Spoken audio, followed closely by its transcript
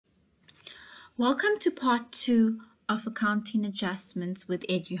Welcome to part 2 of accounting adjustments with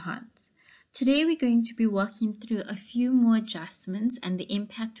EduHunt. Today we're going to be working through a few more adjustments and the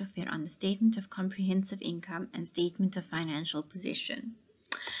impact of it on the statement of comprehensive income and statement of financial position.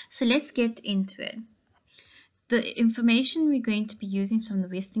 So let's get into it. The information we're going to be using is from the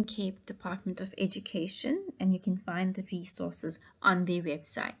Western Cape Department of Education, and you can find the resources on their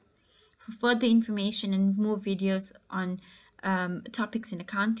website. For further information and more videos on topics in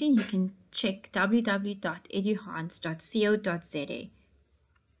accounting, you can check www.eduhans.co.za.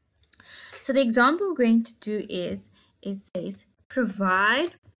 So the example we're going to do is, it says,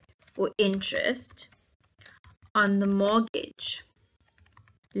 provide for interest on the mortgage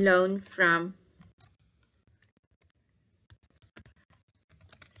loan from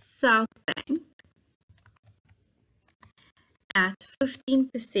South Bank at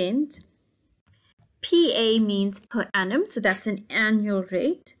 15%. PA means per annum, so that's an annual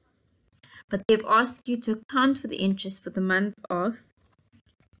rate. But they've asked you to account for the interest for the month of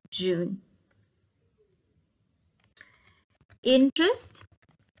June. Interest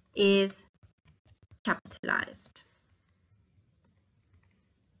is capitalized.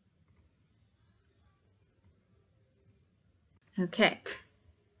 Okay.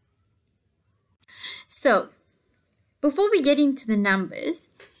 So, before we get into the numbers,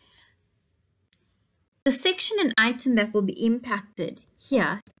 the section and item that will be impacted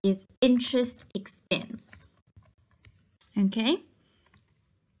here is interest expense. Okay?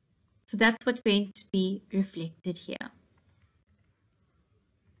 So that's what's going to be reflected here.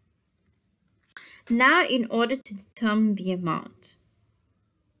 Now, in order to determine the amount,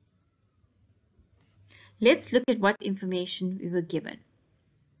 let's look at what information we were given.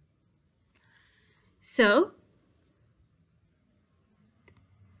 So,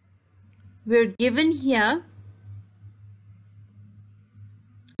 we're given here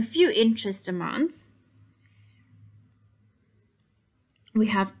a few interest amounts. We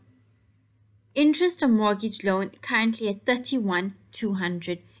have interest on mortgage loan currently at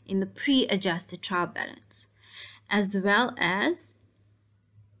 31,200 in the pre-adjusted trial balance, as well as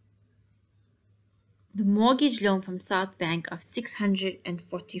the mortgage loan from South Bank of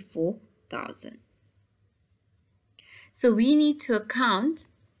 644,000. So we need to account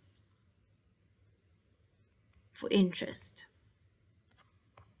for interest.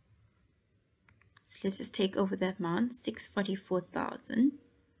 So let's just take over that amount, 644,000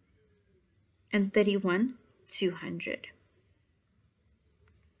 and 31,200.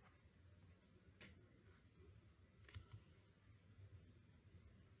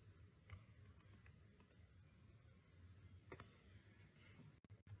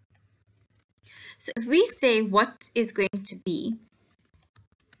 So if we say what is going to be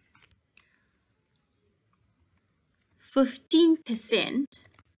 15%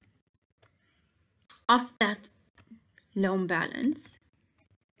 of that loan balance,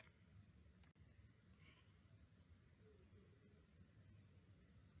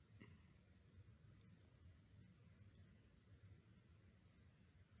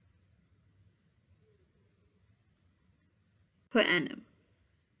 per annum.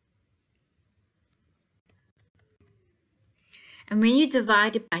 And when you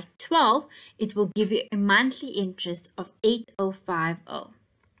divide it by 12, it will give you a monthly interest of 8,050.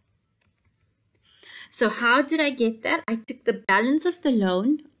 So how did I get that? I took the balance of the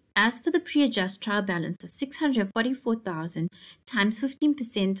loan as per the pre-adjust trial balance of 644,000 times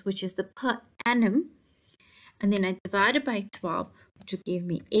 15%, which is the per annum, and then I divided by 12, which will give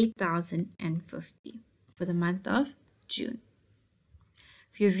me 8,050 for the month of June.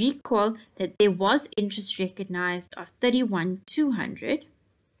 If you recall that there was interest recognized of 31,200,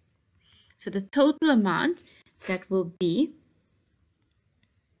 so the total amount that will be,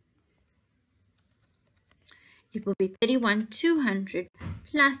 it will be 31,200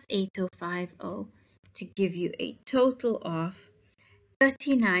 plus 8,050 to give you a total of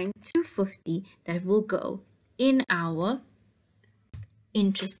 39,250 that will go in our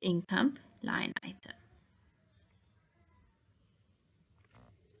interest income line item.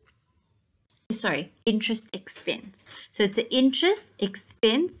 Sorry, interest expense. So it's an interest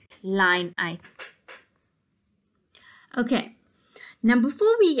expense line item. Okay. Now,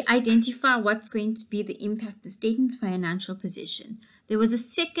 before we identify what's going to be the impact of the statement of financial position, there was a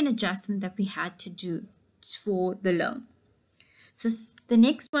second adjustment that we had to do for the loan. So the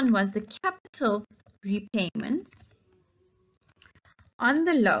next one was the capital repayments on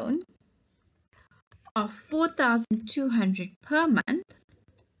the loan of 4,200 per month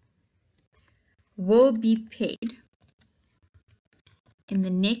will be paid in the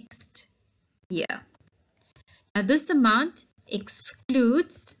next year. Now, this amount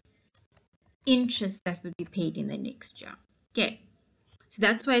excludes interest that would be paid in the next year. Okay, so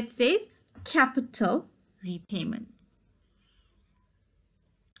that's why it says capital repayment.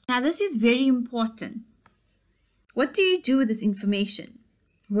 Now this is very important. What do you do with this information?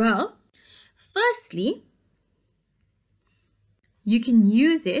 Well, firstly, you can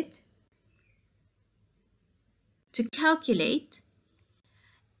use it to calculate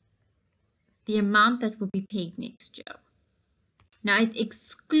the amount that will be paid next year. Now it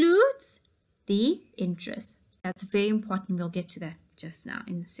excludes the interest. That's very important. We'll get to that just now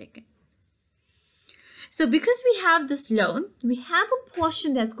in a second. So because we have this loan, we have a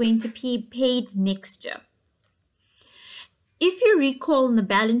portion that's going to be paid next year. If you recall in the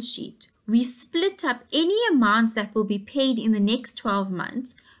balance sheet, we split up any amounts that will be paid in the next 12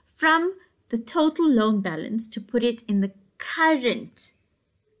 months from the total loan balance to put it in the current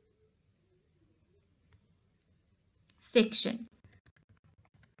section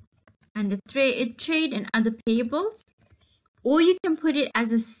under trade and other payables, or you can put it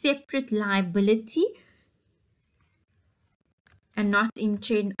as a separate liability and not in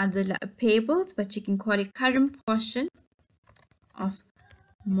trade and other payables, but you can call it current portion of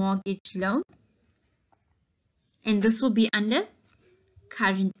mortgage loan, and this will be under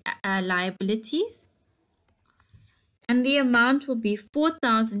current liabilities, and the amount will be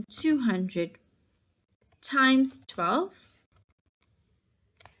 4,200 times 12,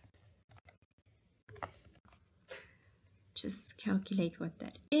 just calculate what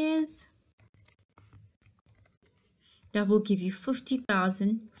that is. That will give you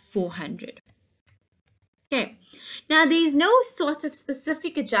 50,400. Okay, now there is no sort of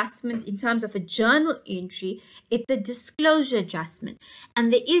specific adjustment in terms of a journal entry. It's a disclosure adjustment,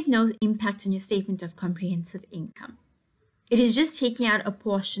 and there is no impact on your statement of comprehensive income. It is just taking out a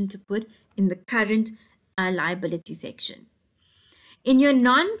portion to put in the current liability section. In your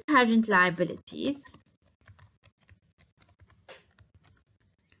non-current liabilities,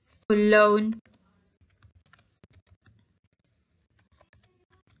 for loan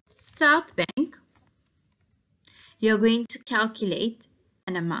South Bank, you're going to calculate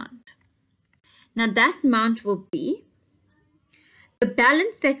an amount. Now that amount will be the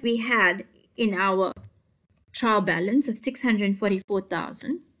balance that we had in our trial balance of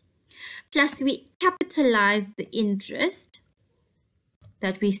 644,000, plus we capitalized the interest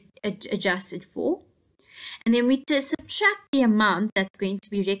that we adjusted for, and then we subtract the amount that's going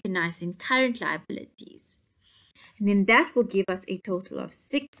to be recognized in current liabilities, and then that will give us a total of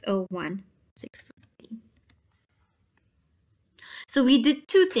 601,650. So we did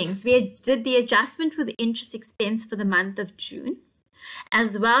two things. We did the adjustment for the interest expense for the month of June,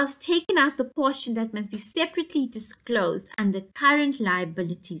 as well as taken out the portion that must be separately disclosed under current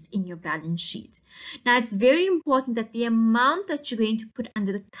liabilities in your balance sheet. Now, it's very important that the amount that you're going to put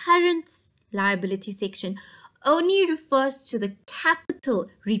under the current liability section only refers to the capital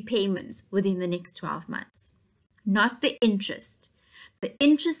repayments within the next 12 months, not the interest. The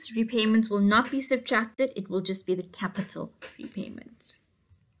interest repayments will not be subtracted. It will just be the capital repayments.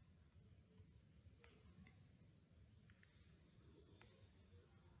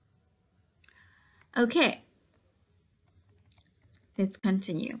 Okay, let's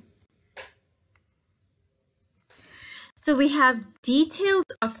continue. So we have details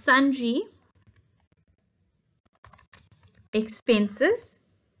of sundry expenses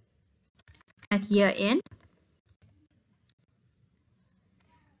at year end.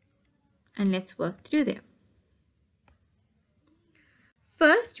 And let's work through them.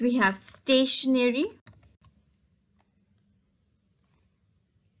 First, we have stationery.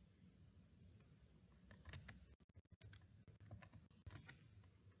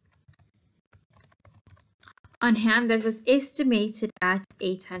 On hand, that was estimated at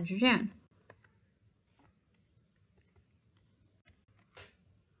 800 Rand.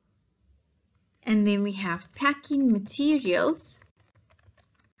 And then we have packing materials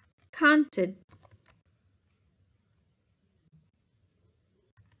counted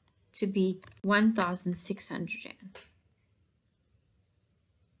to be 1,600 Rand.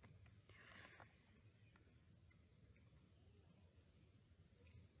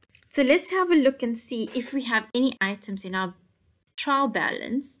 So let's have a look and see if we have any items in our trial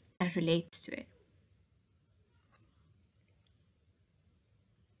balance that relates to it.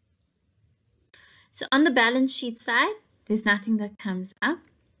 So on the balance sheet side, there's nothing that comes up.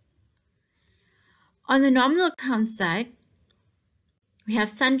 On the nominal account side, we have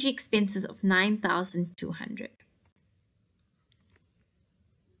sundry expenses of 9,200.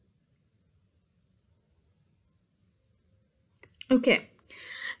 Okay,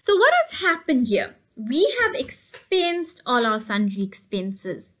 so what has happened here? we have expensed all our sundry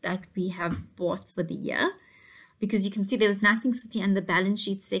expenses that we have bought for the year, because you can see there was nothing sitting in the balance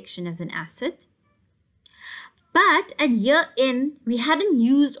sheet section as an asset. But at year end, we hadn't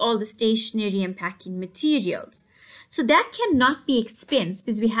used all the stationery and packing materials. So that cannot be expensed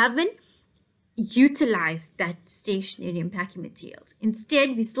because we haven't utilized that stationery and packing materials.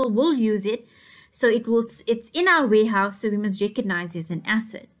 Instead, we still will use it. So it's in our warehouse, so we must recognize it as an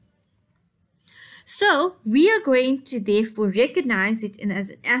asset. So we are going to therefore recognize it as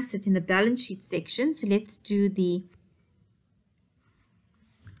an asset in the balance sheet section. So let's do the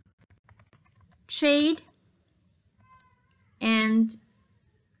trade and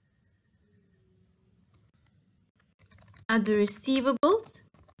other receivables.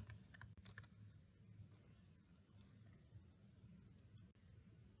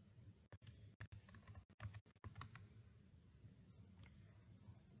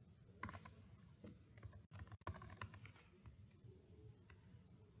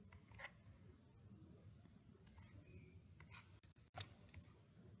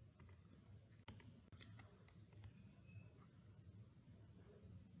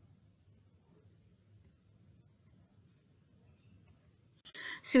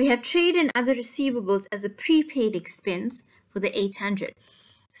 So we have trade and other receivables as a prepaid expense for the 800.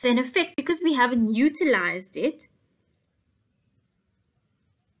 So in effect, because we haven't utilized it,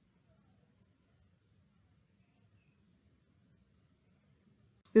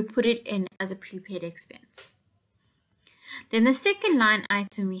 we put it in as a prepaid expense. Then the second line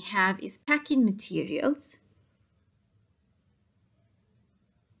item we have is packing materials.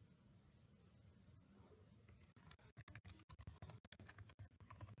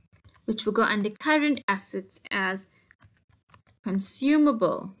 Which will go under current assets as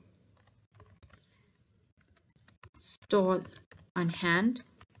consumable stores on hand.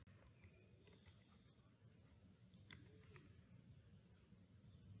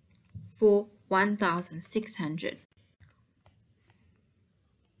 For 1,600.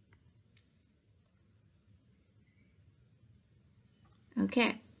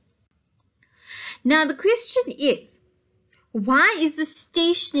 Okay. Now the question is, why is the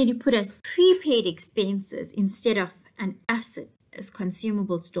stationery put as prepaid expenses instead of an asset as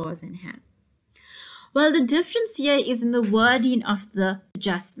consumable stores in hand? Well, the difference here is in the wording of the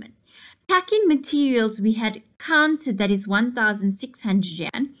adjustment. Packing materials we had counted that is 1,600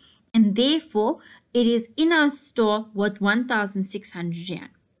 Rand, and therefore it is in our store worth 1,600 Rand.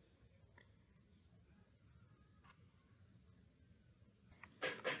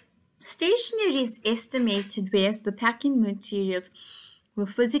 Stationery is estimated, whereas the packing materials were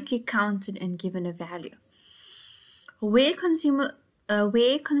physically counted and given a value. Where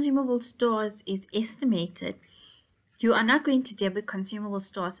consumable stores is estimated, you are not going to debit consumable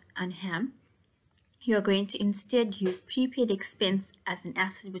stores on hand. You are going to instead use prepaid expense as an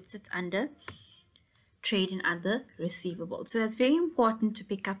asset which sits under trade and other receivables. So that's very important to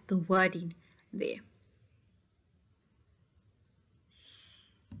pick up the wording there.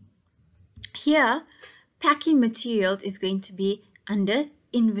 Here, packing materials is going to be under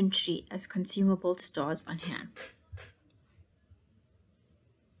inventory as consumable stores on hand.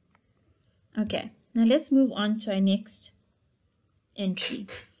 Okay, now let's move on to our next entry.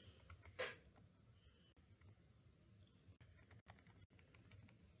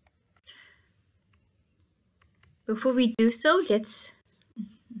 Before we do so,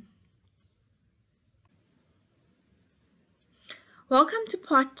 Welcome to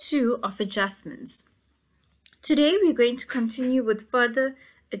part 2 of adjustments. Today we're going to continue with further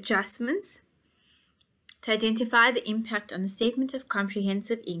adjustments to identify the impact on the statement of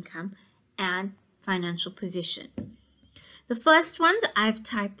comprehensive income and financial position. The first ones I've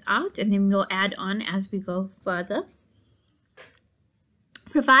typed out and then we'll add on as we go further.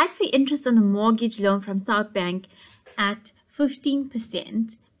 Provide for interest on the mortgage loan from South Bank at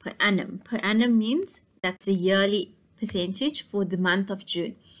 15% per annum. Per annum means that's a yearly percentage for the month of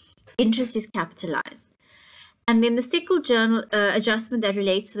June. Interest is capitalized. And then the second journal adjustment that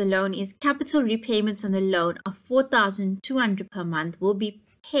relates to the loan is capital repayments on the loan of 4,200 per month will be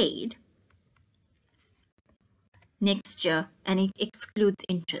paid next year, and it excludes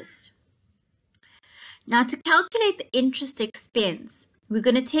interest. Now to calculate the interest expense, we're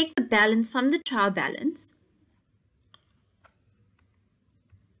going to take the balance from the trial balance.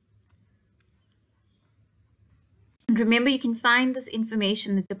 And remember, you can find this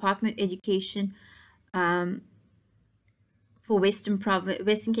information in the Department of Education for Western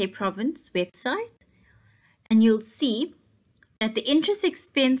Cape Province website. And you'll see that the interest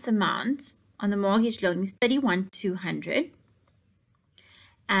expense amount on the mortgage loan is 31,200.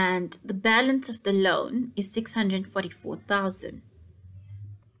 and the balance of the loan is 644,000.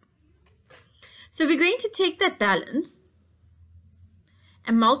 So we're going to take that balance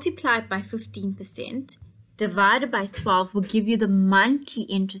and multiply it by 15%, divided by 12 will give you the monthly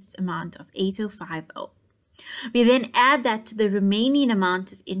interest amount of 8050. We then add that to the remaining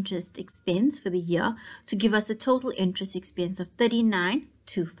amount of interest expense for the year to give us a total interest expense of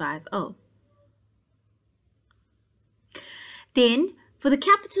 39,250. Then, for the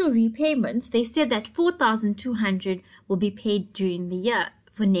capital repayments, they said that 4,200 will be paid during the year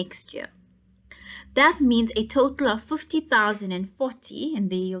for next year. That means a total of 50,040,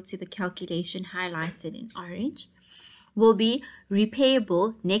 and there you'll see the calculation highlighted in orange, will be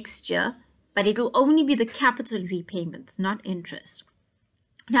repayable next year, but it will only be the capital repayments, not interest.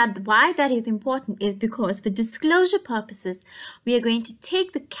 Now, why that is important is because for disclosure purposes, we are going to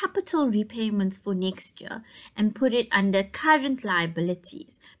take the capital repayments for next year and put it under current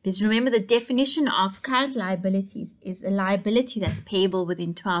liabilities. Because remember, the definition of current liabilities is a liability that's payable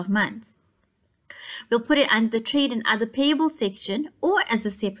within 12 months. We'll put it under the trade and other payable section or as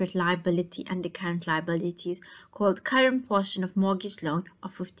a separate liability under current liabilities called current portion of mortgage loan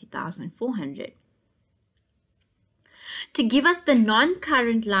of 50,400. To give us the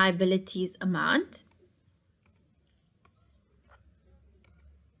non-current liabilities amount,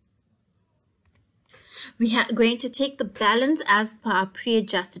 we are going to take the balance as per our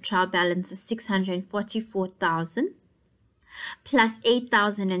pre-adjusted trial balance of 644,000 plus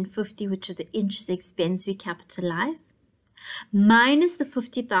 8,050, which is the interest expense we capitalize, minus the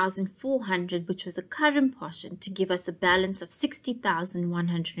 50,400, which was the current portion, to give us a balance of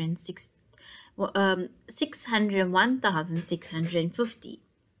 601,650.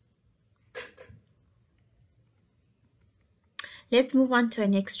 Let's move on to our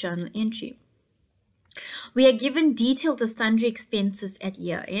next journal entry. We are given details of sundry expenses at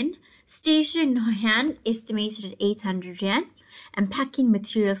year end. Stationery in hand estimated at 800 Rand and packing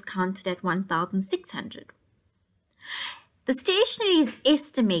materials counted at 1,600. The stationery is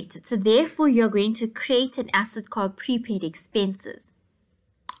estimated, so therefore you're going to create an asset called prepaid expenses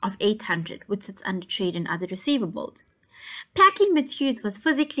of 800, which sits under trade and other receivables. Packing materials was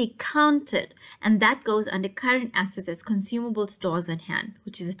physically counted, and that goes under current assets as consumable stores on hand,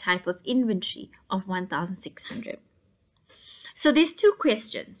 which is a type of inventory of 1,600. So there's two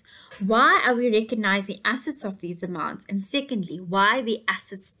questions. Why are we recognizing assets of these amounts? And secondly, why are the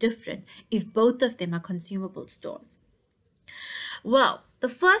assets different if both of them are consumable stores? Well, the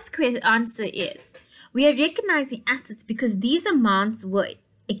first answer is we are recognizing assets because these amounts were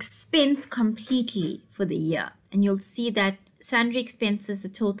expensed completely for the year. And you'll see that sundry expenses, the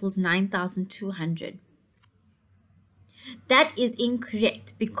total is 9,200. That is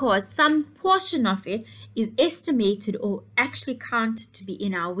incorrect because some portion of it is estimated or actually counted to be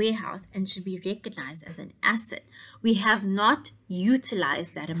in our warehouse and should be recognized as an asset. We have not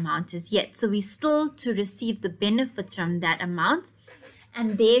utilized that amount as yet, so we still to receive the benefits from that amount,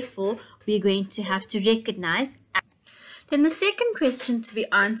 and therefore we're going to have to recognize. Then the second question to be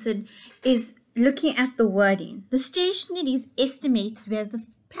answered is looking at the wording. The stationery is estimated whereas the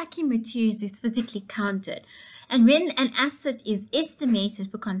packing materials is physically counted. And when an asset is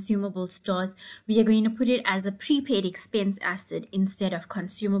estimated for consumable stores, we are going to put it as a prepaid expense asset instead of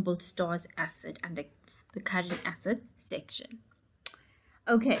consumable stores asset under the current asset section.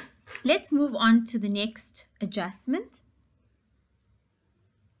 Okay, let's move on to the next adjustment.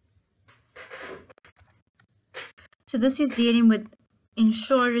 So this is dealing with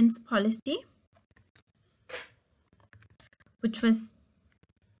insurance policy, which was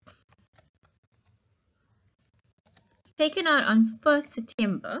taken out on 1st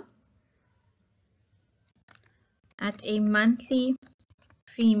September at a monthly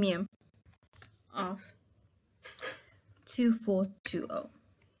premium of 2420.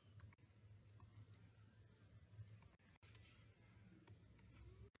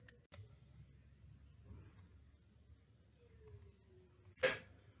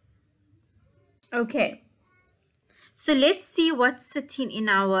 Okay, so let's see what's sitting in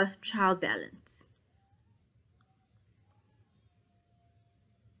our trial balance.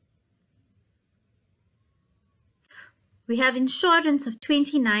 We have insurance of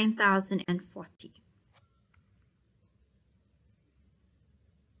 29,040.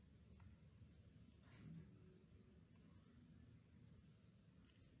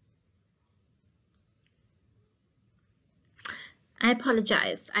 I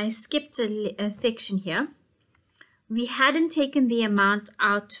apologize. I skipped a section here. We hadn't taken the amount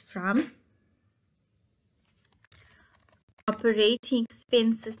out from operating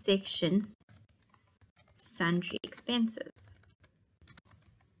expenses section, sundry expenses.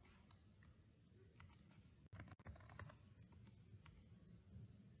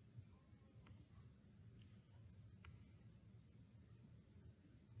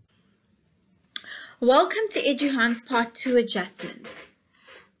 Welcome to EduHands Part 2 adjustments.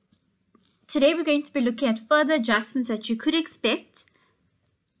 Today we're going to be looking at further adjustments that you could expect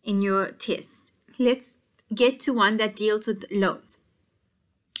in your test. Let's get to one that deals with loans.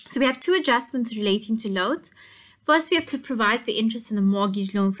 So we have two adjustments relating to loans. First, we have to provide for interest in the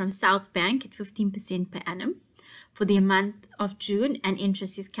mortgage loan from South Bank at 15% per annum for the month of June, and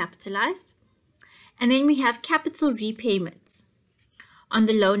interest is capitalized. And then we have capital repayments on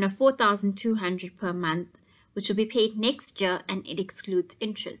the loan of $4,200 per month, which will be paid next year, and it excludes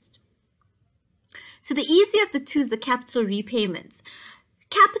interest. So the easier of the two is the capital repayments.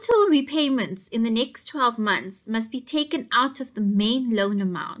 Capital repayments in the next 12 months must be taken out of the main loan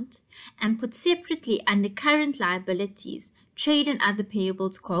amount and put separately under current liabilities, trade and other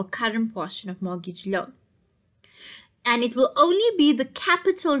payables, called current portion of mortgage loan. And it will only be the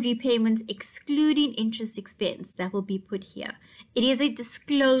capital repayments excluding interest expense that will be put here. It is a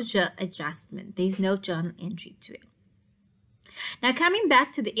disclosure adjustment. There's no journal entry to it. Now coming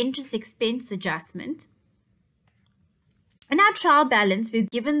back to the interest expense adjustment, in our trial balance,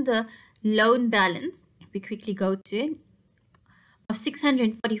 we've given the loan balance, if we quickly go to it, of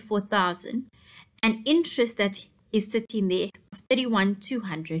 $644,000, and interest that is sitting there of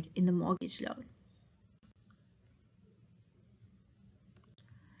 $31,200 in the mortgage loan.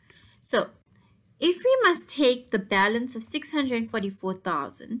 So if we must take the balance of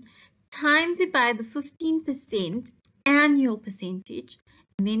 $644,000, times it by the 15% annual percentage,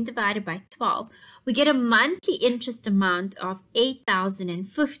 and then divide it by 12, we get a monthly interest amount of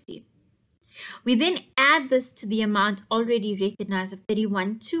 $8,050. We then add this to the amount already recognized of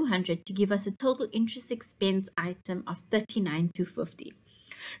 $31,200 to give us a total interest expense item of $39,250.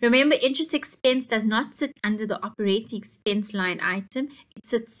 Remember, interest expense does not sit under the operating expense line item. It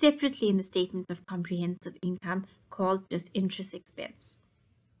sits separately in the statement of comprehensive income, called just interest expense.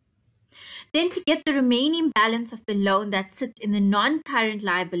 Then to get the remaining balance of the loan that sits in the non-current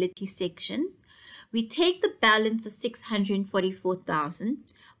liability section, we take the balance of $644,000,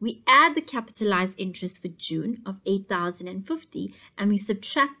 we add the capitalized interest for June of $8,050, and we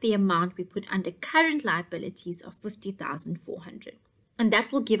subtract the amount we put under current liabilities of $50,400. And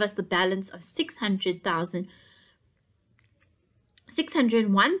that will give us the balance of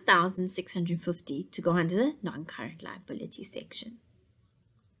 $601,650 to go under the non-current liability section.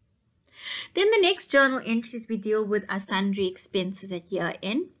 Then the next journal entries we deal with are sundry expenses at year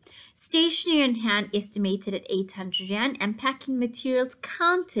end. Stationery on hand estimated at 800 Rand, and packing materials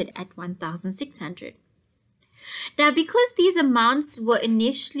counted at 1,600. Now, because these amounts were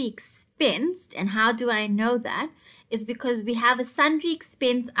initially expensed, and how do I know that? Is because we have a sundry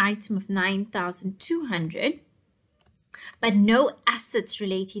expense item of 9,200, but no assets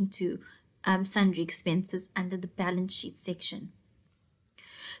relating to sundry expenses under the balance sheet section.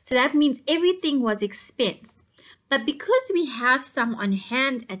 So that means everything was expensed. But because we have some on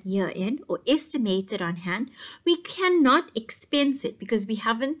hand at year end, or estimated on hand, we cannot expense it because we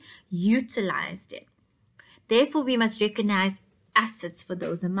haven't utilized it. Therefore, we must recognize assets for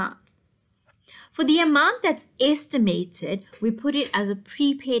those amounts. For the amount that's estimated, we put it as a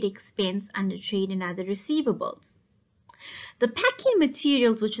prepaid expense under trade and other receivables. The packing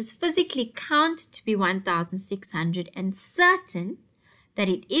materials, which is physically counted to be 1,600 and certain that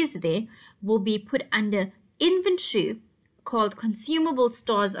it is there, will be put under inventory, called consumable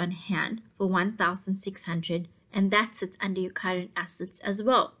stores on hand, for 1,600, and that sits under your current assets as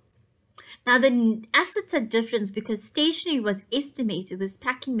well. Now the assets are different because stationery was estimated, whereas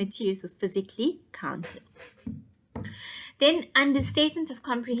packing materials were physically counted. Then under statement of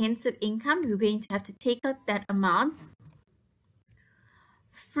comprehensive income, we're going to have to take out that amount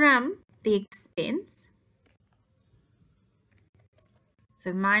from the expense.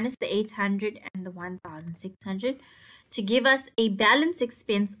 So minus the 800 and the 1,600 to give us a balance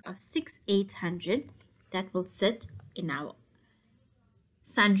expense of 6,800 that will sit in our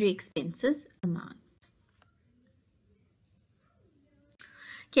sundry expenses amount.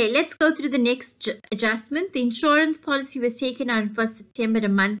 Okay, let's go through the next adjustment. The insurance policy was taken out on 1st September at a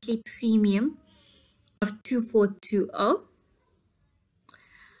monthly premium of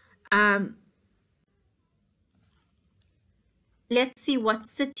 2,420. Let's see what's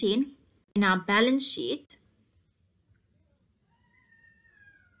sitting in our balance sheet.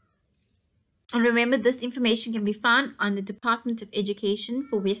 And remember, this information can be found on the Department of Education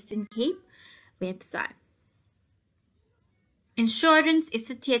for Western Cape website. Insurance is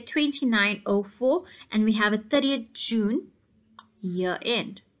sitting at 2904, and we have a 30th June year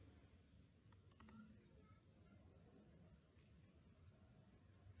end.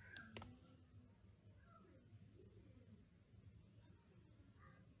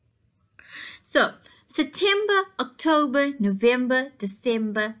 So September, October, November,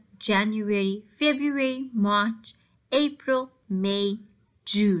 December, January, February, March, April, May,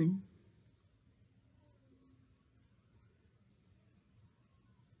 June.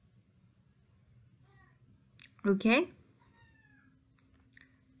 Okay?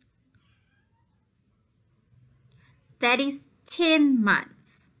 That is 10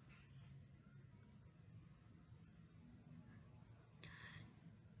 months.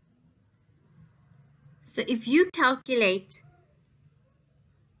 So if you calculate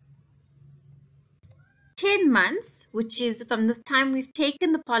 10 months, which is from the time we've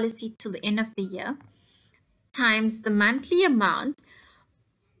taken the policy till the end of the year, times the monthly amount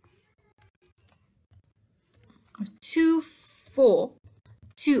of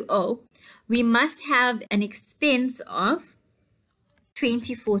 2420, we must have an expense of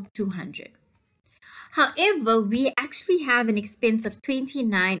 24,200. However, we actually have an expense of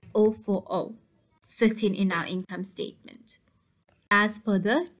 29,040 sitting in our income statement as per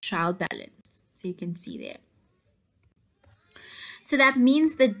the trial balance. So you can see there. So that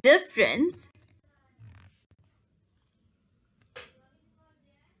means the difference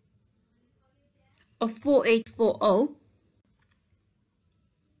of 4840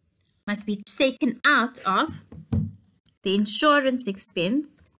 must be taken out of the insurance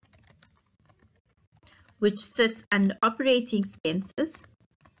expense, which sits under operating expenses,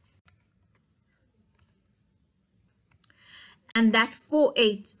 and that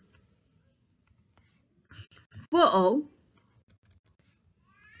 4840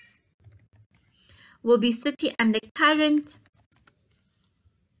 will be sitting under current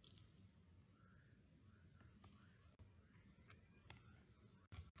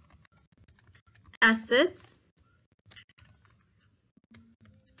assets,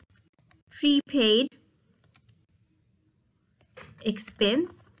 prepaid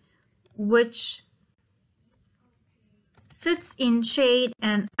expense, which sits in trade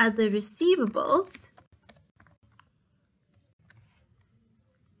and other receivables,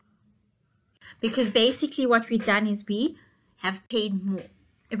 because basically what we've done is we have paid more.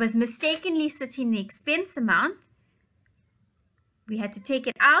 It was mistakenly sitting in the expense amount. We had to take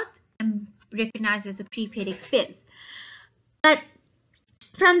it out and recognize as a prepaid expense. But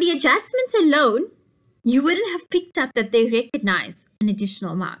from the adjustment alone, you wouldn't have picked up that they recognize an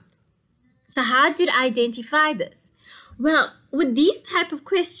additional amount. So how did I identify this? Well, with these type of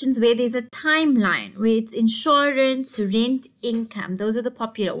questions where there's a timeline, where it's insurance, rent, income, those are the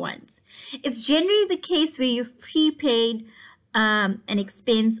popular ones. It's generally the case where you've prepaid an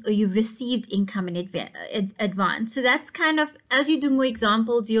expense or you've received income in advance. So that's kind of, as you do more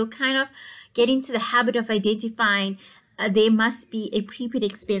examples, you'll kind of get into the habit of identifying there must be a prepaid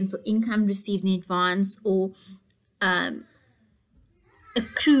expense or income received in advance, or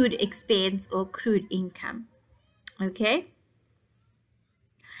accrued expense or accrued income. Okay,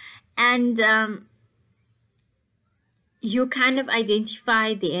 and you kind of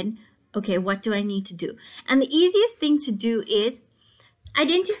identify then, okay, what do I need to do? And the easiest thing to do is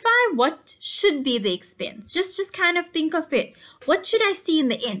identify what should be the expense. Just kind of think of it. What should I see in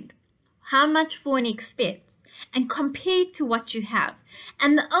the end? How much for an expense? And compare it to what you have.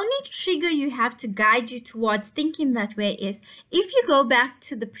 And the only trigger you have to guide you towards thinking that way is, if you go back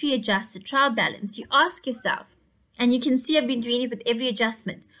to the pre-adjusted trial balance, you ask yourself, and you can see I've been doing it with every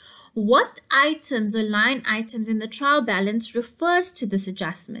adjustment, what items or line items in the trial balance refers to this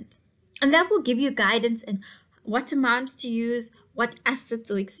adjustment? And that will give you guidance in what amounts to use, what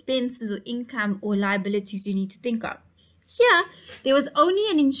assets or expenses or income or liabilities you need to think of. Here, there was only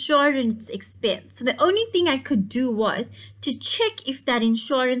an insurance expense. So the only thing I could do was to check if that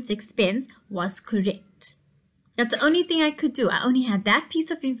insurance expense was correct. That's the only thing I could do. I only had that piece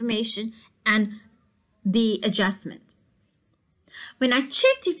of information and the adjustment. When I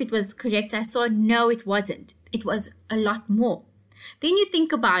checked if it was correct, I saw no, it wasn't. It was a lot more. Then you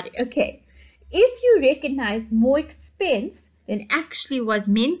think about it. Okay, if you recognize more expense than actually was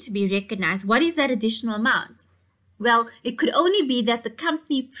meant to be recognized, what is that additional amount? Well, it could only be that the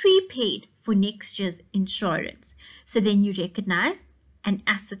company prepaid for next year's insurance. So then you recognize an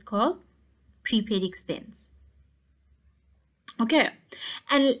asset called prepaid expense. Okay,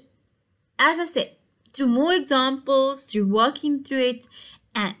 and as I said, through more examples, through working through it,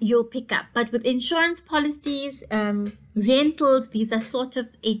 you'll pick up. But with insurance policies, rentals, these are sort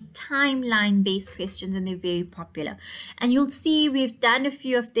of a timeline-based questions, and they're very popular. And you'll see we've done a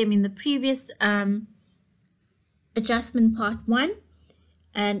few of them in the previous adjustment part 1,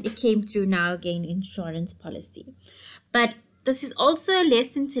 and it came through now again, insurance policy. But this is also a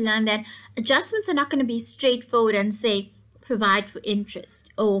lesson to learn that adjustments are not going to be straightforward and say provide for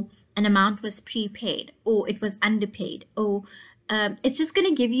interest or an amount was prepaid or it was underpaid, or it's just going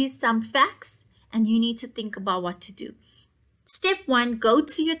to give you some facts and you need to think about what to do. Step 1, go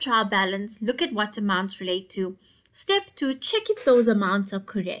to your trial balance, look at what amounts relate to. Step 2, check if those amounts are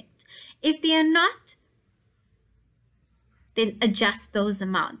correct. If they are not, then adjust those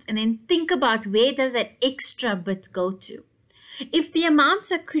amounts and then think about where does that extra bit go to. If the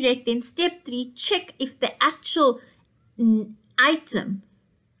amounts are correct, then step 3, check if the actual item,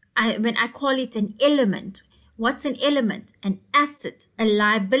 when I call it an element, what's an element? An asset, a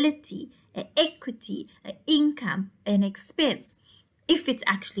liability, an equity, an income, an expense, if it's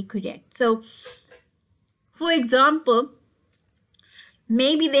actually correct. So, for example,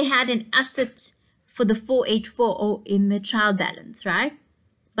 maybe they had an asset for the 4840 in the trial balance, right?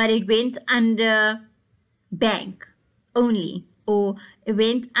 But it went under bank only, or it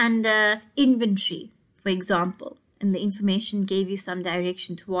went under inventory, for example, and the information gave you some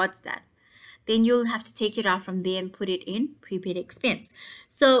direction towards that. Then you'll have to take it out from there and put it in prepaid expense.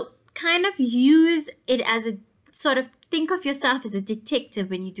 So kind of use it as a sort of, think of yourself as a detective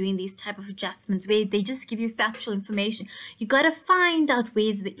when you're doing these type of adjustments where they just give you factual information. You got to find out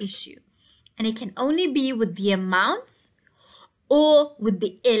where's the issue. And it can only be with the amounts or with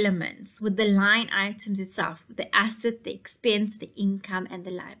the elements, with the line items itself, the asset, the expense, the income, and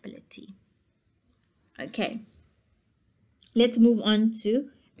the liability. Okay, let's move on to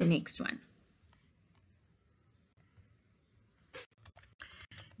the next one.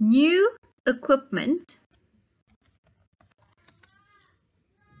 New equipment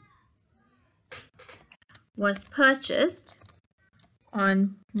was purchased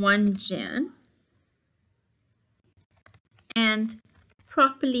on 1 Jan and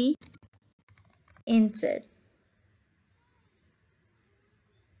properly entered.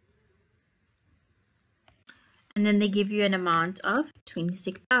 And then they give you an amount of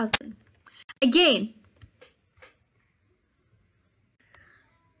 26,000. Again,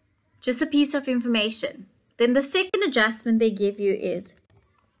 just a piece of information. Then the second adjustment they give you is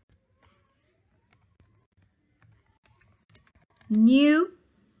new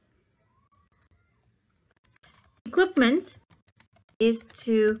equipment is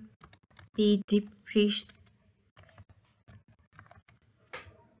to be depreciated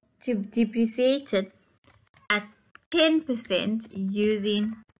at 10%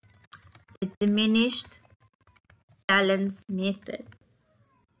 using the diminished balance method.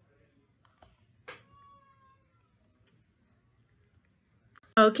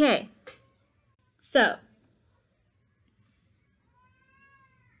 Okay, so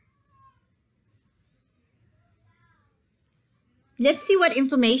let's see what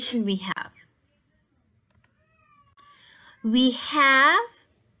information we have. We have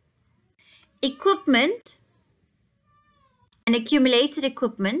equipment and accumulated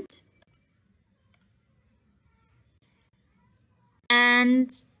equipment, and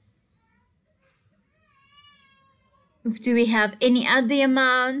do we have any other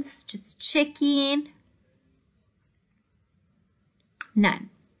amounts? Just checking.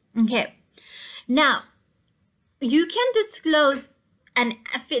 None. Okay. Now, you can disclose a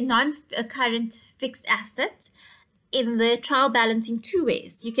non-current fixed asset in the trial balance in 2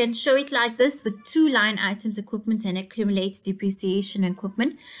 ways. You can show it like this with 2 line items, equipment and accumulated depreciation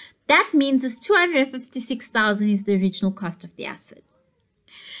equipment. That means this 256,000 is the original cost of the asset.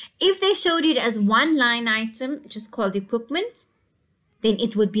 If they showed it as 1 line item, just called equipment, then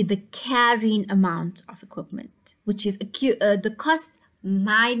it would be the carrying amount of equipment, which is the cost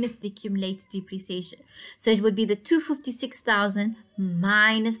minus the accumulated depreciation. So it would be the 256,000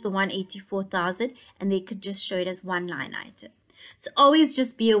 minus the 184,000, and they could just show it as 1 line item. So always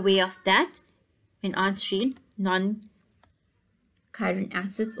just be aware of that when answering non-current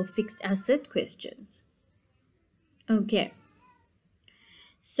assets or fixed asset questions. Okay.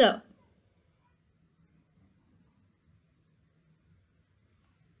 So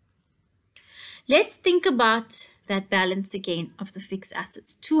let's think about that balance again of the fixed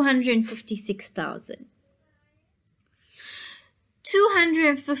assets, 256,000.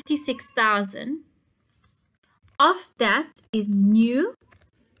 256,000 of that is new,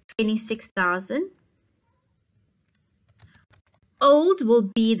 26,000. Old will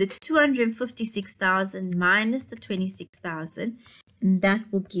be the 256,000 minus the 26,000, and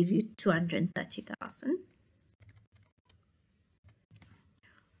that will give you 230,000.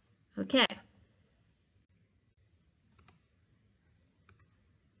 Okay.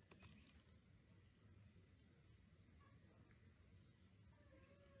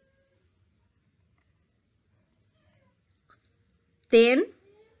 Then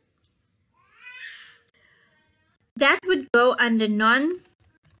that would go under non-current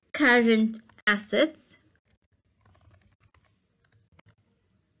current assets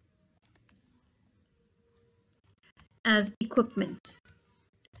as equipment.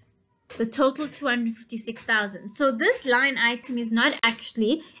 The total 256,000. So this line item is not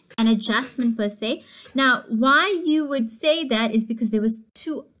actually an adjustment per se. Now, why you would say that is because there was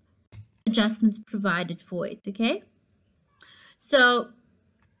two adjustments provided for it, okay? So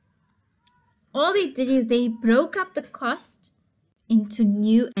all they did is they broke up the cost into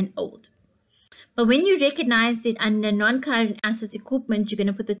new and old. But when you recognize it under non-current assets equipment, you're going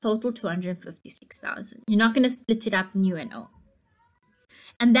to put the total 256,000. You're not going to split it up new and old.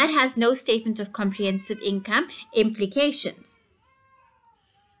 And that has no statement of comprehensive income implications.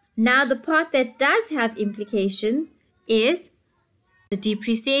 Now, the part that does have implications is the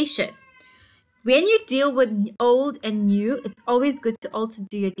depreciation. When you deal with old and new, it's always good to also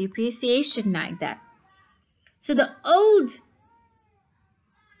do your depreciation like that. So the old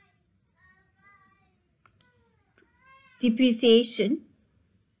depreciation,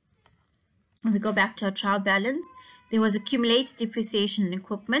 when we go back to our trial balance, there was accumulated depreciation in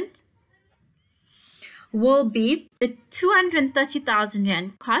equipment, will be the 230,000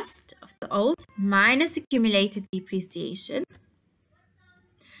 Rand cost of the old minus accumulated depreciation.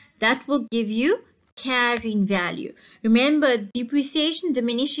 That will give you carrying value. Remember, depreciation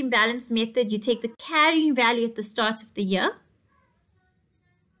diminishing balance method, you take the carrying value at the start of the year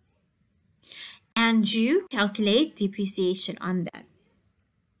and you calculate depreciation on that.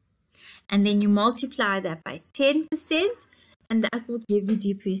 And then you multiply that by 10%, and that will give you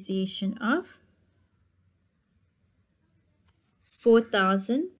depreciation of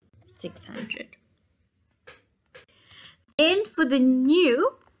 4,600. Then for the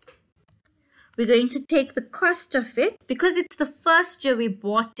new, we're going to take the cost of it. Because it's the first year we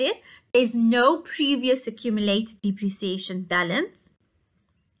bought it, there's no previous accumulated depreciation balance.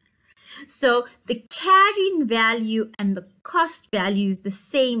 So the carrying value and the cost value is the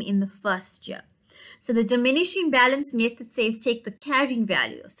same in the first year. So the diminishing balance method says take the carrying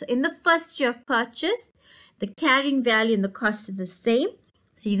value. So in the first year of purchase, the carrying value and the cost are the same.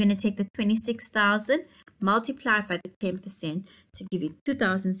 So you're going to take the 26,000, multiply it by the 10% to give you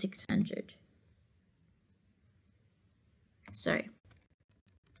 2,600. Sorry,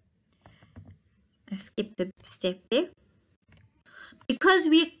 I skipped a step there. Because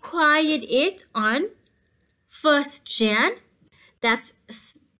we acquired it on 1st Jan, that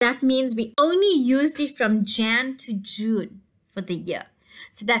means we only used it from Jan to June for the year.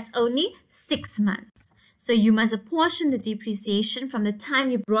 So that's only 6 months. So you must apportion the depreciation from the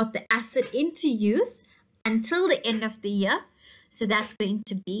time you brought the asset into use until the end of the year. So that's going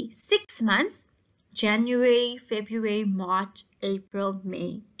to be 6 months: January, February, March, April,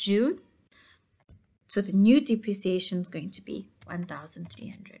 May, June. So the new depreciation is going to be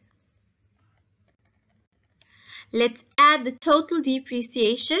 1,300. Let's add the total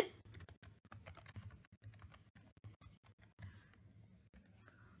depreciation.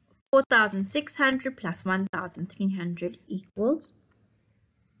 $4,600 plus 1,300 equals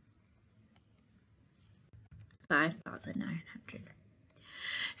 5,900.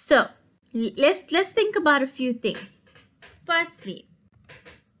 So let's think about a few things. Firstly,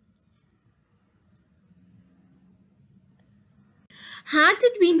 how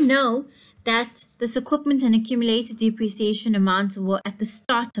did we know that this equipment and accumulated depreciation amounts were at the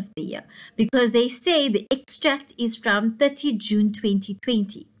start of the year? Because they say the extract is from 30 June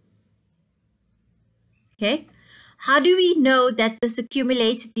 2020. Okay, how do we know that this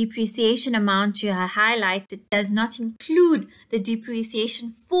accumulated depreciation amount you have highlighted does not include the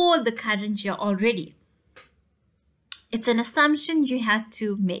depreciation for the current year already? It's an assumption you had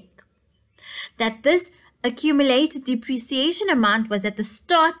to make, that this accumulated depreciation amount was at the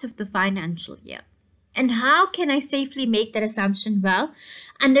start of the financial year. And how can I safely make that assumption? Well,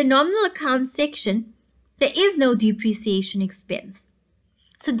 under nominal account section, there is no depreciation expense.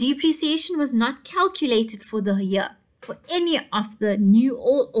 So depreciation was not calculated for the year for any of the new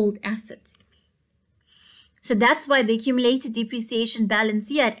or old assets. So that's why the accumulated depreciation balance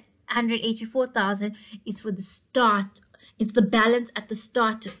here at 184,000 is for the start. It's the balance at the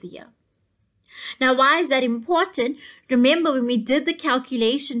start of the year. Now, why is that important? Remember, when we did the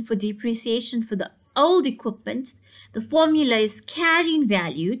calculation for depreciation for the old equipment, the formula is carrying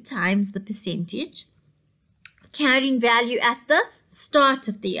value times the percentage. Carrying value at the start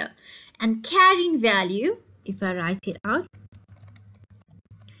of the year. And carrying value, if I write it out,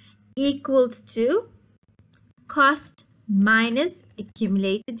 equals to cost minus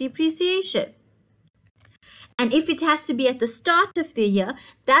accumulated depreciation. And if it has to be at the start of the year,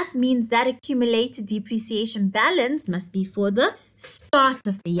 that means that accumulated depreciation balance must be for the start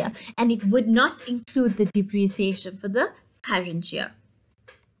of the year, and it would not include the depreciation for the current year.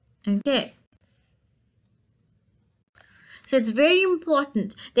 Okay. So it's very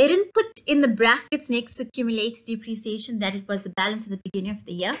important. They didn't put in the brackets next to accumulated depreciation that it was the balance at the beginning of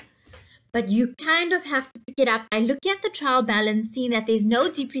the year. But you kind of have to pick it up by looking at the trial balance, seeing that there's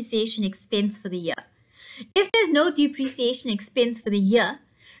no depreciation expense for the year. If there's no depreciation expense for the year,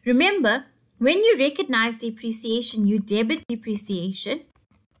 remember, when you recognize depreciation, you debit depreciation,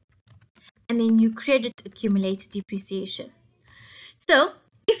 and then you credit accumulated depreciation. So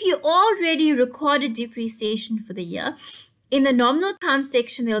if you already recorded depreciation for the year, in the nominal account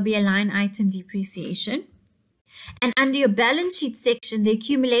section, there'll be a line item depreciation. And under your balance sheet section, the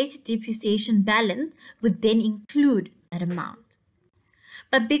accumulated depreciation balance would then include that amount.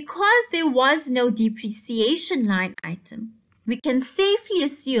 But because there was no depreciation line item, we can safely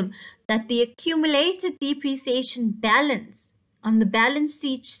assume that the accumulated depreciation balance on the balance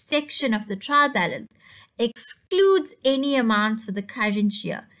sheet section of the trial balance excludes any amounts for the current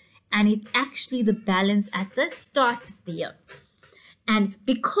year, and it's actually the balance at the start of the year. And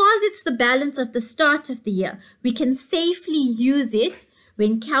because it's the balance of the start of the year, we can safely use it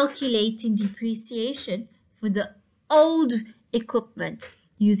when calculating depreciation for the old equipment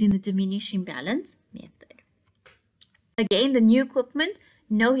using the diminishing balance method. Again, the new equipment,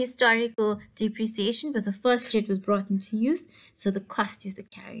 no historical depreciation because the first year it was brought into use, so the cost is the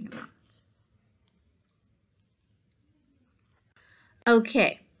carrying amount.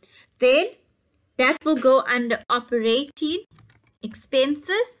 Okay, then that will go under operating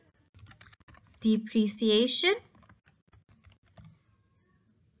expenses, depreciation,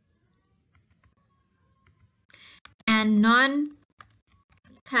 and non-current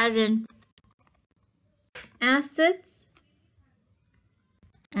assets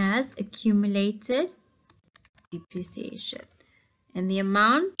as accumulated depreciation. And the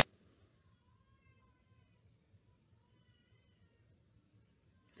amount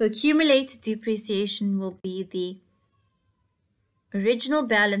for accumulated depreciation will be the original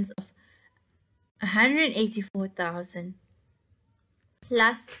balance of 184,000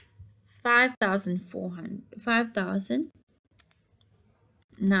 plus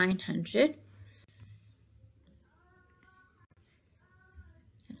 5,900.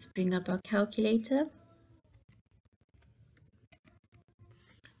 Let's bring up our calculator.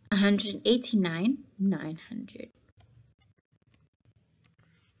 189,900.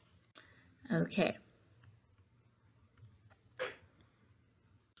 Okay.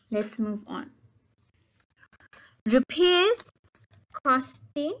 Let's move on. Repairs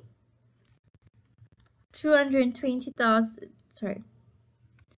costing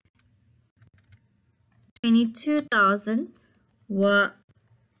 22,000 were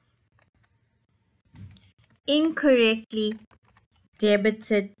incorrectly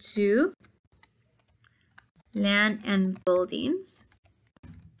debited to land and buildings.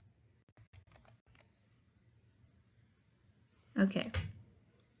 Okay.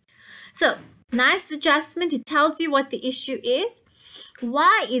 So, nice adjustment. It tells you what the issue is.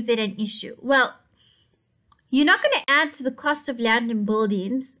 Why is it an issue? Well, you're not going to add to the cost of land and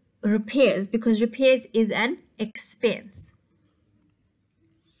buildings repairs because repairs is an expense.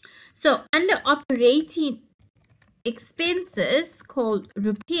 So, under operating expenses called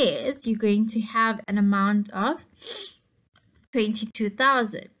repairs, you're going to have an amount of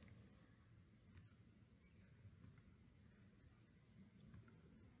 22,000.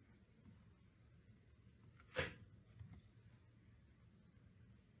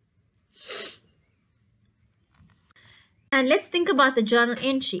 And let's think about the journal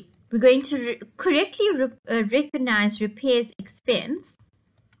entry. We're going to correctly recognize repairs expense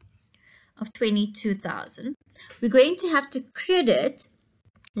of 22,000. We're going to have to credit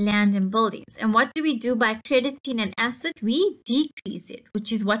land and buildings. And what do we do by crediting an asset? We decrease it,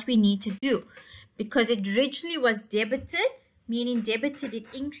 which is what we need to do. Because it originally was debited, meaning debited, it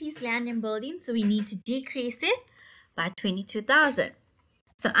increased land and buildings. So we need to decrease it by 22,000.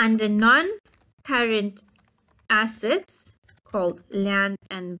 So under non-current assets called land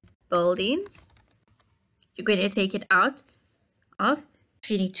and buildings, you're going to take it out of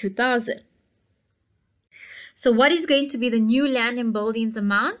 22,000. So what is going to be the new land and buildings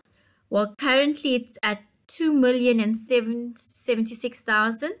amount? Well, currently it's at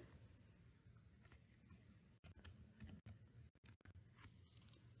 2,076,000.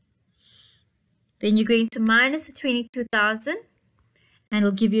 Then you're going to minus the 22,000 and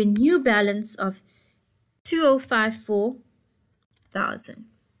it'll give you a new balance of 2,054,000.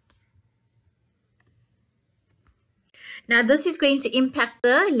 Now this is going to impact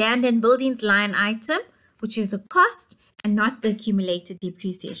the land and buildings line item, which is the cost, and not the accumulated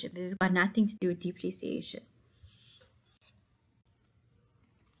depreciation, because it's got nothing to do with depreciation.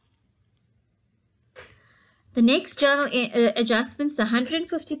 The next journal adjustments,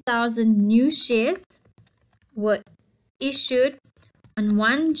 150,000 new shares were issued on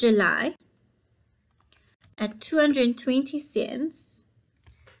 1 July at 220 cents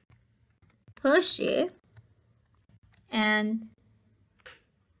per share, and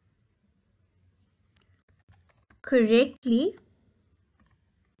correctly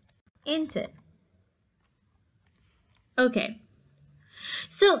entered. Okay.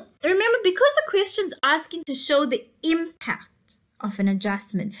 So remember, because the question's asking to show the impact of an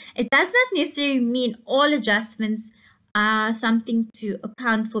adjustment, it does not necessarily mean all adjustments are something to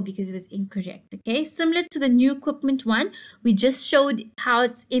account for because it was incorrect. Okay, similar to the new equipment one, we just showed how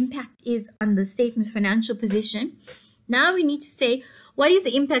its impact is on the statement of financial position. Now we need to say, what is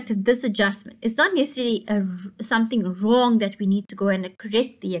the impact of this adjustment? It's not necessarily something wrong that we need to go and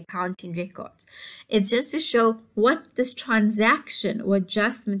correct the accounting records. It's just to show what this transaction or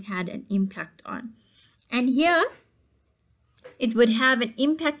adjustment had an impact on. And here, it would have an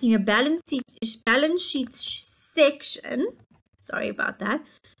impact on your balance sheet section, sorry about that,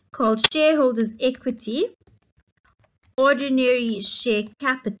 called shareholders' equity, ordinary share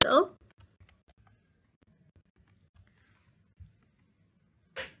capital,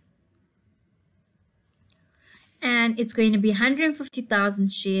 and it's going to be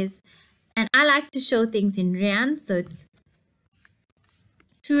 150,000 shares. And I like to show things in rand, so it's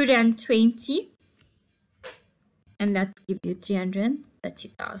 2 rand 20, and that gives you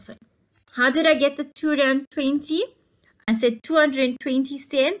 330,000. How did I get the 2 rand 20? I said 220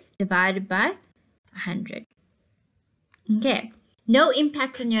 cents divided by 100. Okay, no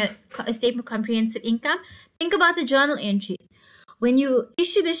impact on your statement of comprehensive income. Think about the journal entries. When you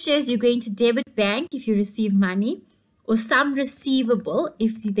issue the shares, you're going to debit bank if you receive money, or some receivable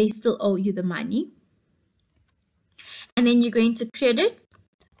if they still owe you the money. And then you're going to credit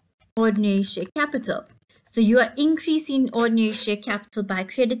ordinary share capital. So you are increasing ordinary share capital by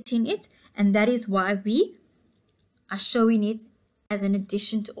crediting it, and that is why we are showing it as an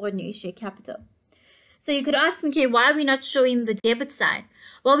addition to ordinary share capital. So you could ask me, okay, why are we not showing the debit side?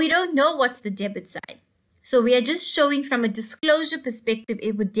 Well, we don't know what's the debit side. So we are just showing from a disclosure perspective,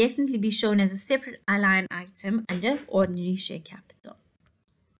 it would definitely be shown as a separate line item under ordinary share capital.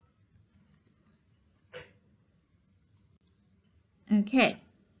 Okay.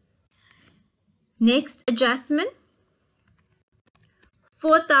 Next adjustment,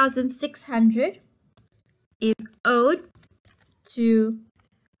 4,600 is owed to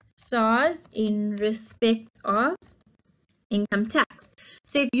SARS in respect of income tax.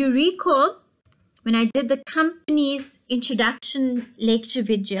 So if you recall, when I did the company's introduction lecture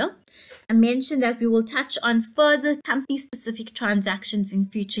video, I mentioned that we will touch on further company-specific transactions in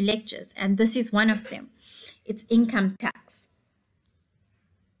future lectures, and this is one of them. It's income tax.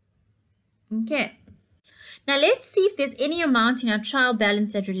 Okay. Now let's see if there's any amount in our trial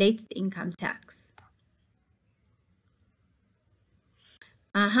balance that relates to income tax.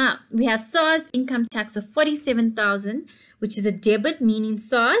 We have SARS income tax of 47,000, which is a debit, meaning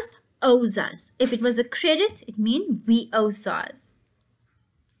SARS owes us. If it was a credit, it means we owe SARS.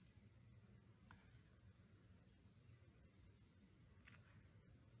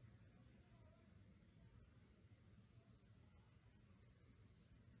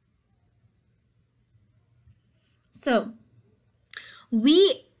 So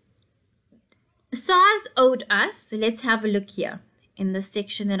SARS owed us. So let's have a look here in the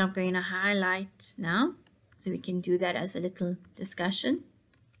section that I'm going to highlight now, so we can do that as a little discussion.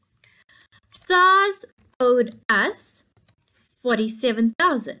 SARS owed us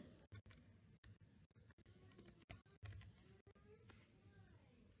 47,000.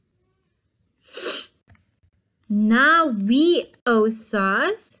 Now we owe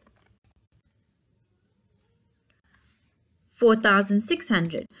SARS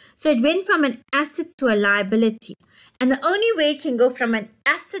 4,600. So it went from an asset to a liability. And the only way it can go from an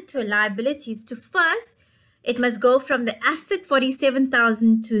asset to a liability is to first, it must go from the asset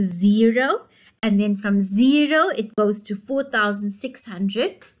 47,000 to 0. And then from 0, it goes to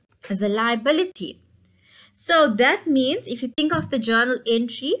 4,600 as a liability. So that means if you think of the journal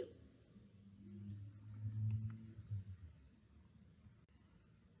entry,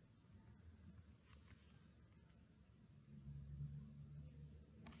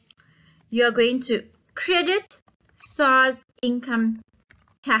 you are going to credit SARS income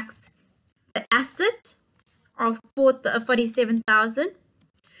tax, the asset of 47,000.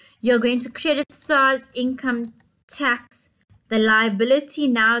 You're going to credit SARS income tax, the liability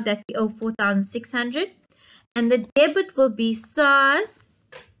now that we owe 4,600. And the debit will be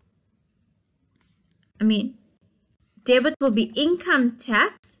debit will be income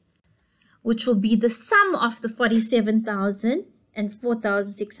tax, which will be the sum of the 47,000 and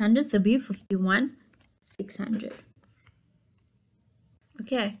 4,600, so be 51,600.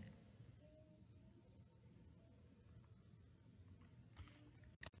 Okay.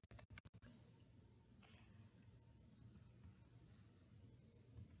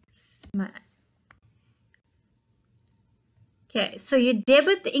 Okay, so you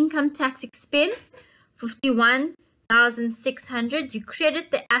debit the income tax expense, 51,600. You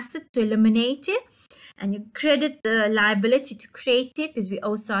credit the asset to eliminate it, and you credit the liability to create it because we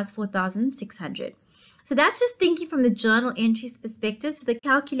owe SARS 4,600. So that's just thinking from the journal entries perspective. So the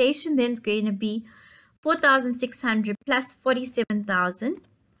calculation then is going to be 4,600 plus 47,000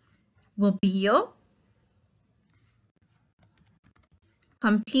 will be your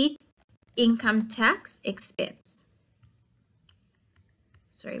complete income tax expense.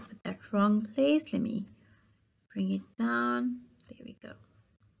 Sorry, I put that wrong place. Let me bring it down. There we go.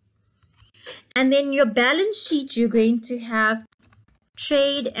 And then your balance sheet, you're going to have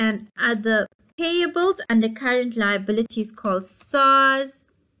trade and other payables under current liabilities called SARS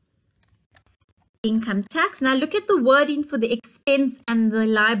income tax. Now look at the wording for the expense and the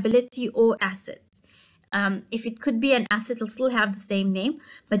liability or asset. If it could be an asset, it'll still have the same name,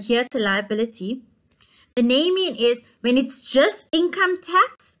 but here it's a liability. The naming is when it's just income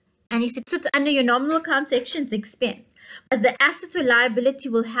tax, and if it sits under your nominal account section, it's expense. But the asset or liability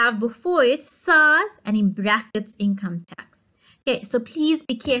will have before it SARS and in brackets income tax. Okay, so please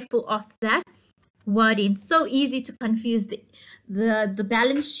be careful of that wording. So easy to confuse the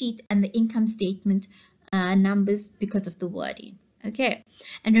balance sheet and the income statement numbers because of the wording. Okay,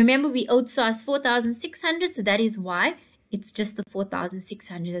 and remember we owed SARS 4,600, so that is why it's just the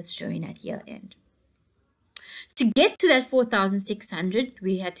 4,600 that's showing at year end. To get to that 4,600,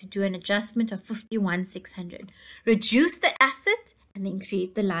 we had to do an adjustment of 51,600. Reduce the asset and then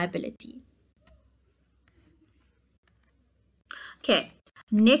create the liability. Okay,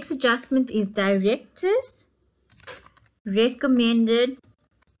 next adjustment is directors recommended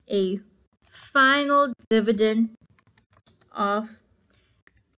a final dividend of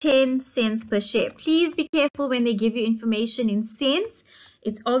 10 cents per share. Please be careful when they give you information in cents.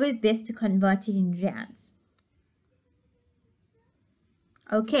 It's always best to convert it in rands.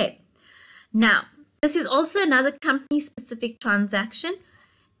 Okay, now this is also another company-specific transaction.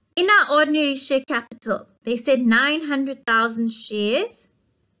 In our ordinary share capital, they said 900,000 shares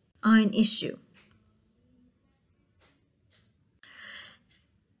are in issue.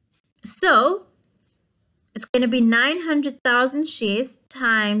 So it's going to be 900,000 shares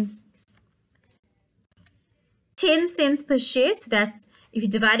times 10 cents per share. So that's, if you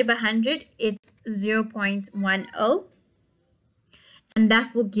divide it by 100, it's 0.10. And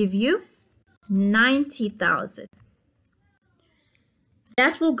that will give you 90,000.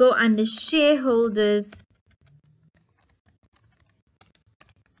 That will go under shareholders'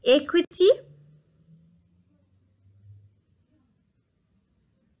 equity.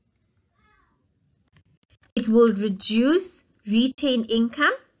 It will reduce retained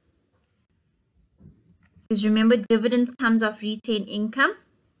income. Because remember, dividends comes off retained income.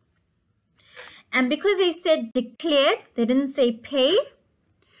 And because they said declared, they didn't say pay,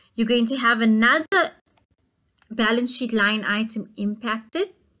 you're going to have another balance sheet line item impacted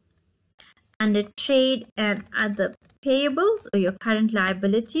under trade and other payables or your current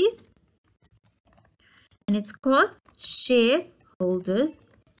liabilities. And it's called shareholders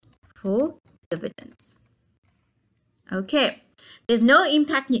for dividends. Okay, there's no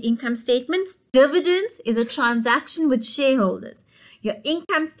impact in your income statements. Dividends is a transaction with shareholders. Your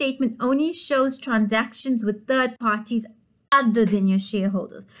income statement only shows transactions with third parties other than your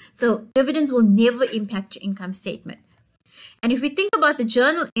shareholders. So dividends will never impact your income statement. And if we think about the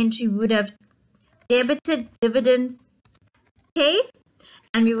journal entry, we would have debited dividends paid,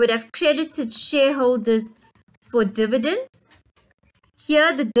 and we would have credited shareholders for dividends.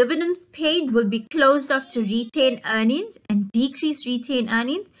 Here, the dividends paid will be closed off to retained earnings and decrease retained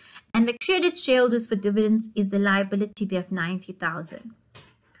earnings. And the credit shareholders for dividends is the liability there of 90,000.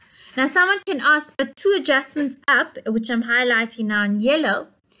 Now, someone can ask, but two adjustments up, which I'm highlighting now in yellow,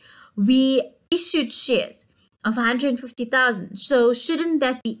 we issued shares of 150,000. So shouldn't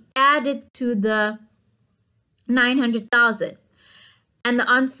that be added to the 900,000? And the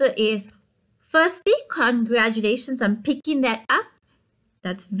answer is, firstly, congratulations on picking that up.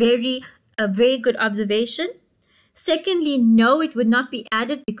 That's a very good observation. Secondly, no, it would not be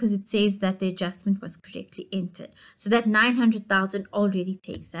added because it says that the adjustment was correctly entered. So that 900,000 already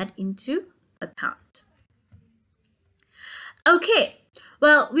takes that into account. Okay,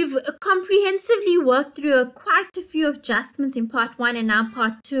 well, we've comprehensively worked through quite a few adjustments in part 1 and now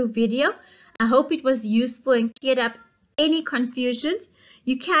part 2 video. I hope it was useful and cleared up any confusions.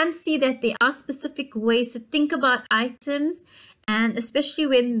 You can see that there are specific ways to think about items, and especially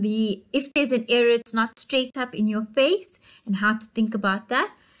when if there's an error, it's not straight up in your face, and how to think about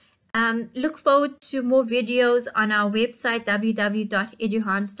that. Look forward to more videos on our website,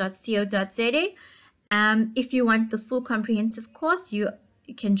 www.eduhans.co.za. If you want the full comprehensive course, you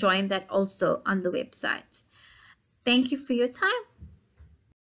can join that also on the website. Thank you for your time.